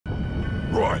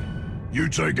Right. You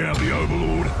take out the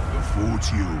Overlord, the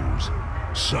fort's yours.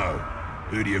 So,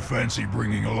 who do you fancy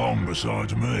bringing along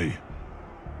besides me?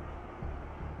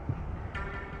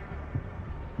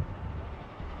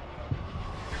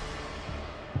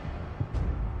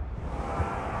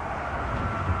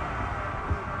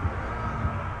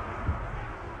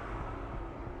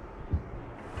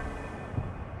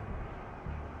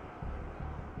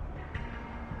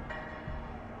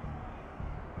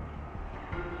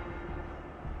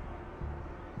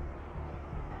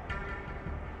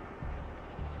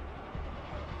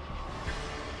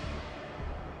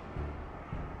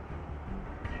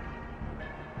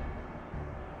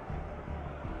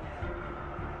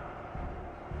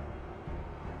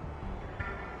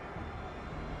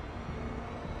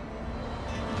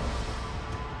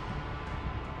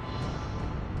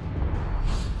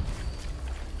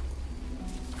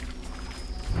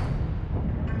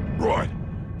 Right.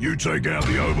 You take out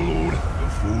the Overlord, the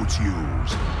fort's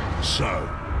yours. So,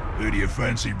 who do you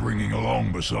fancy bringing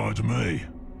along besides me?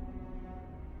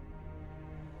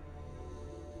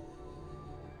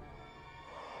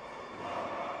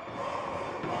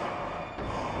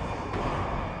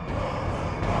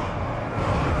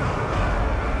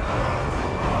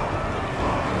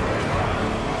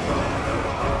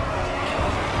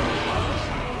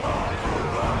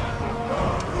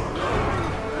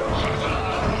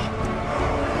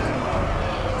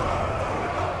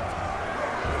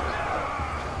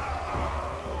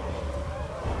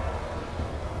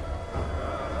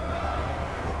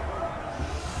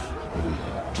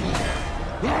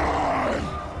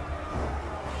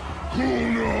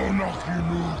 Kuno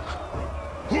Nakimuk,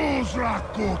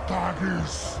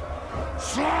 Huzrakotagis,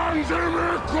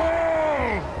 Sandimiko!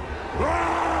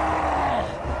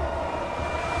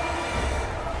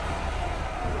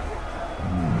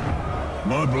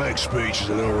 My black speech is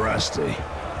a little rusty.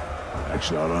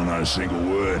 Actually, I don't know a single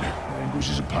word. Language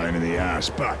is a pain in the ass,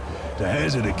 but to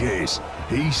hazard a guess,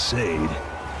 he said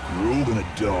you're all gonna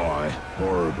die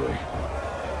horribly.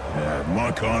 My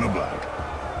kind of black.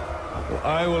 Well,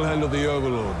 I will handle the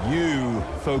Overlord. You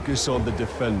focus on the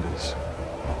Defenders.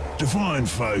 Define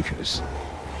focus.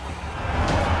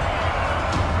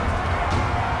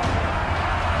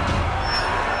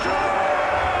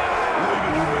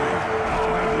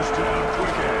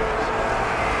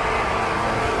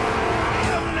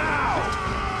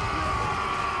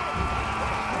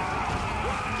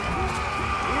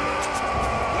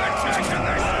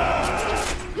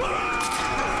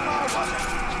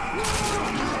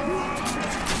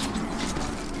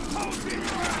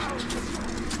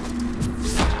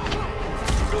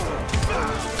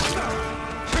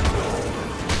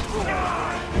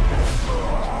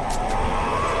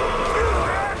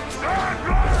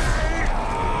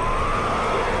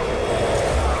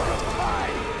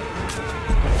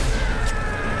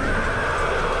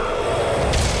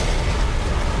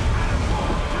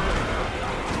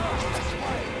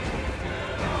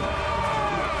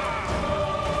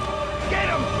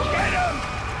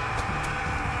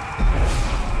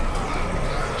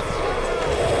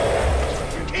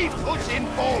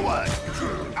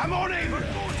 I'm on him!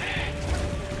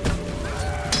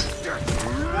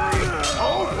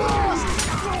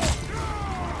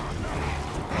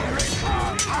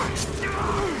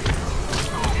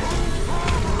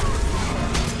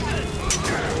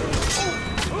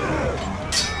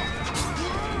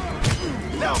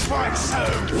 They'll fight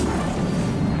soon!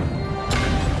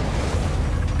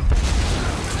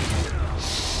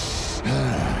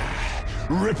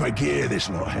 Ripper gear this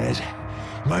lot has.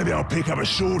 Maybe I'll pick up a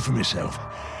sword for myself.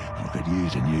 I could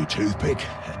use a new toothpick.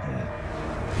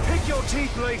 Pick your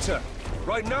teeth later.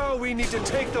 Right now, we need to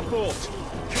take the boat.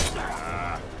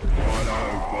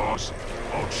 Righto, boss.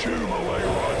 I'll chew my way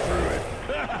right through it.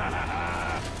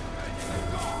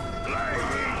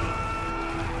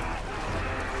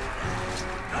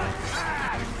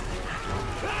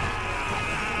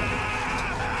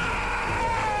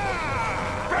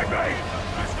 Bang,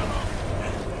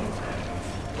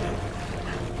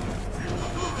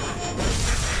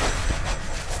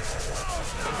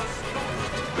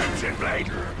 Crimson Blade!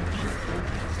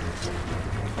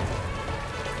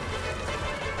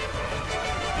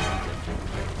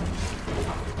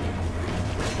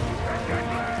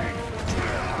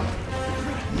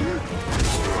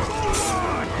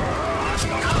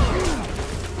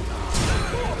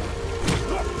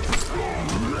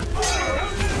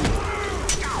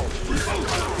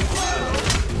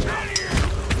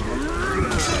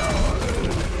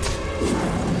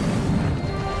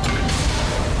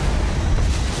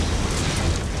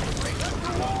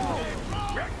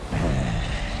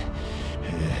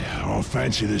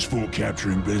 fancy this fort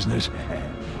capturing business?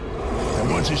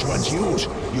 And once this one's yours,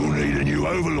 you'll need a new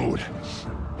overlord.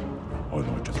 I'd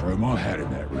like to throw my hat in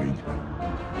that ring.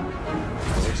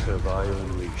 What have I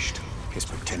unleashed? His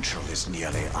potential is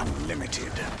nearly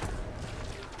unlimited.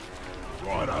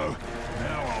 Righto.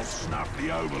 Now I'll snuff the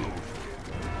overlord.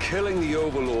 Killing the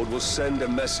Overlord will send a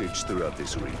message throughout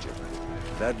this region.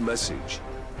 That message...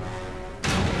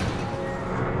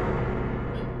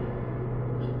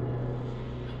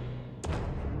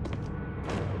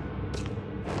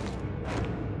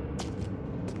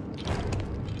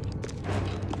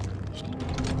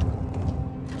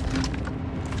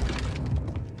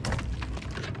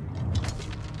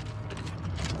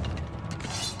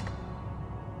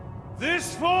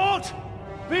 This fort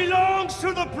belongs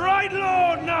to the Bright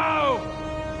Lord now!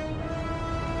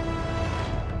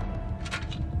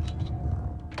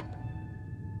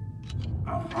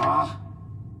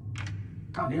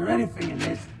 Can't hear anything in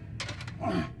this.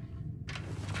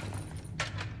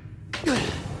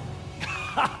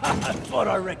 I thought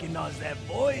I recognized that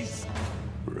voice.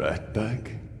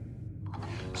 Ratbag?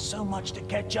 So much to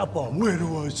catch up on. Where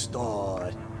do I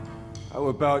start? How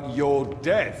about your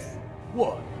death?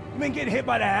 What? You mean getting hit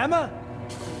by the hammer?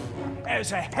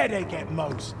 There's a headache at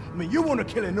most. I mean, you want to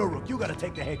kill an Uruk, you gotta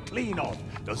take the head clean off.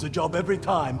 Does the job every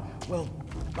time. Well,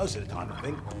 most of the time, I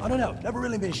think. I don't know. Never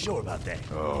really been sure about that.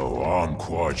 Oh, I'm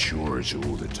quite sure it's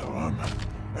all the time.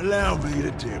 Allow me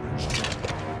to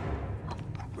demonstrate.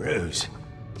 Bruce.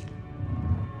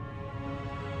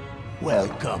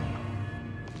 Welcome.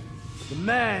 The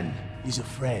man is a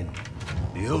friend.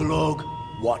 The Ulog,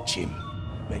 watch him.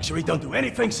 Make sure he don't do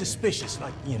anything suspicious,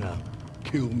 like, you know,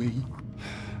 kill me.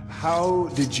 How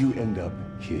did you end up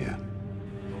here?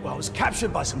 Well, I was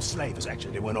captured by some slavers,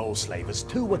 actually. They weren't all slavers.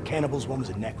 Two were cannibals, one was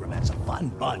a necromancer. Fun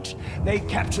bunch. They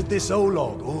captured this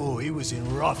Olog. Oh, he was in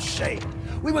rough shape.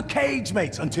 We were cage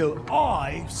mates until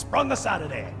I sprung us out of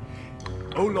there.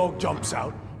 Olog jumps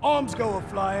out, arms go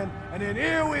a-flying, and then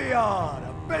here we are,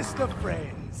 the best of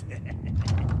friends.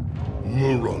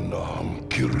 Muranam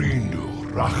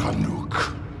Kirindu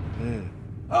Rachanuk.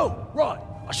 Oh, right.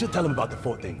 I should tell him about the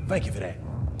fort thing. Thank you for that.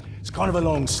 It's kind of a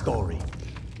long story.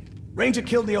 Ranger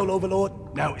killed the old overlord,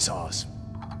 now it's ours.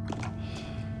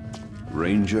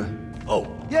 Ranger? Oh,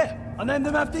 yeah, I named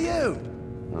him after you.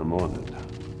 I'm honored.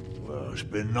 Well, it's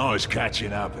been nice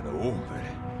catching up and all,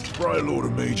 but Bright Lord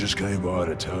and me just came by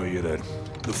to tell you that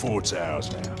the fort's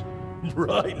ours now.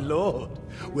 Right, Lord.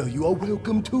 Well, you are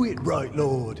welcome to it, Right,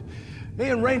 Lord. Me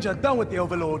and Ranger are done with the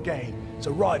Overlord game. It's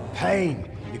a right pain.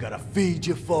 You gotta feed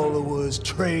your followers,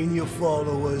 train your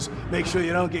followers, make sure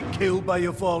you don't get killed by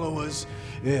your followers.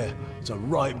 Yeah, it's a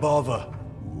right bother.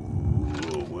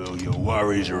 Ooh, well, your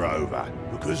worries are over,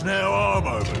 because now I'm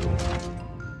Overlord.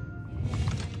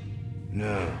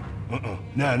 No.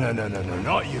 No,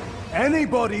 not you.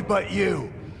 Anybody but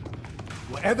you.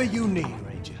 Whatever you need,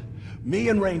 Ranger. Me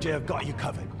and Ranger have got you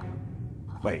covered.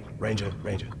 Wait, Ranger.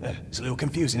 It's a little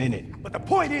confusing, isn't it? But the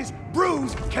point is,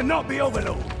 Bruce cannot be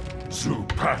Overlord.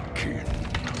 Zupakin.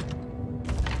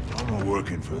 I'm not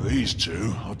working for these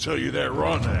two, I'll tell you that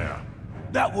right now.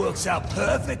 That works out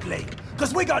perfectly,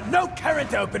 because we got no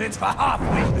current openings for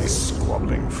halfway. These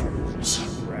squabbling fools.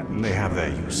 They have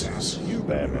their uses. You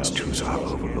must choose our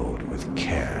overlord with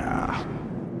care.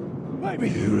 Maybe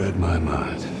You read my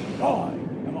mind. I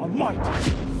am a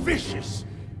mighty, vicious,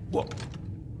 what?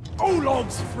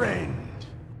 Olog's friend.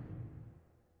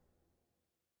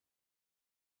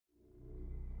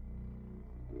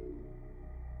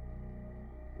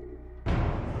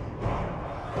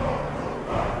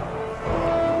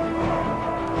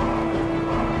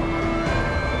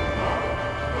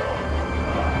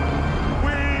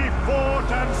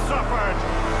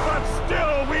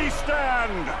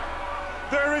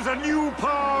 There is a new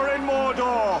power in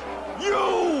Mordor!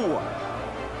 You!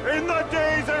 In the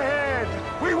days ahead,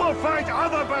 we will fight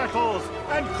other battles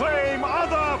and claim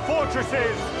other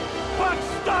fortresses! But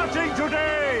starting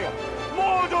today,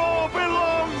 Mordor belongs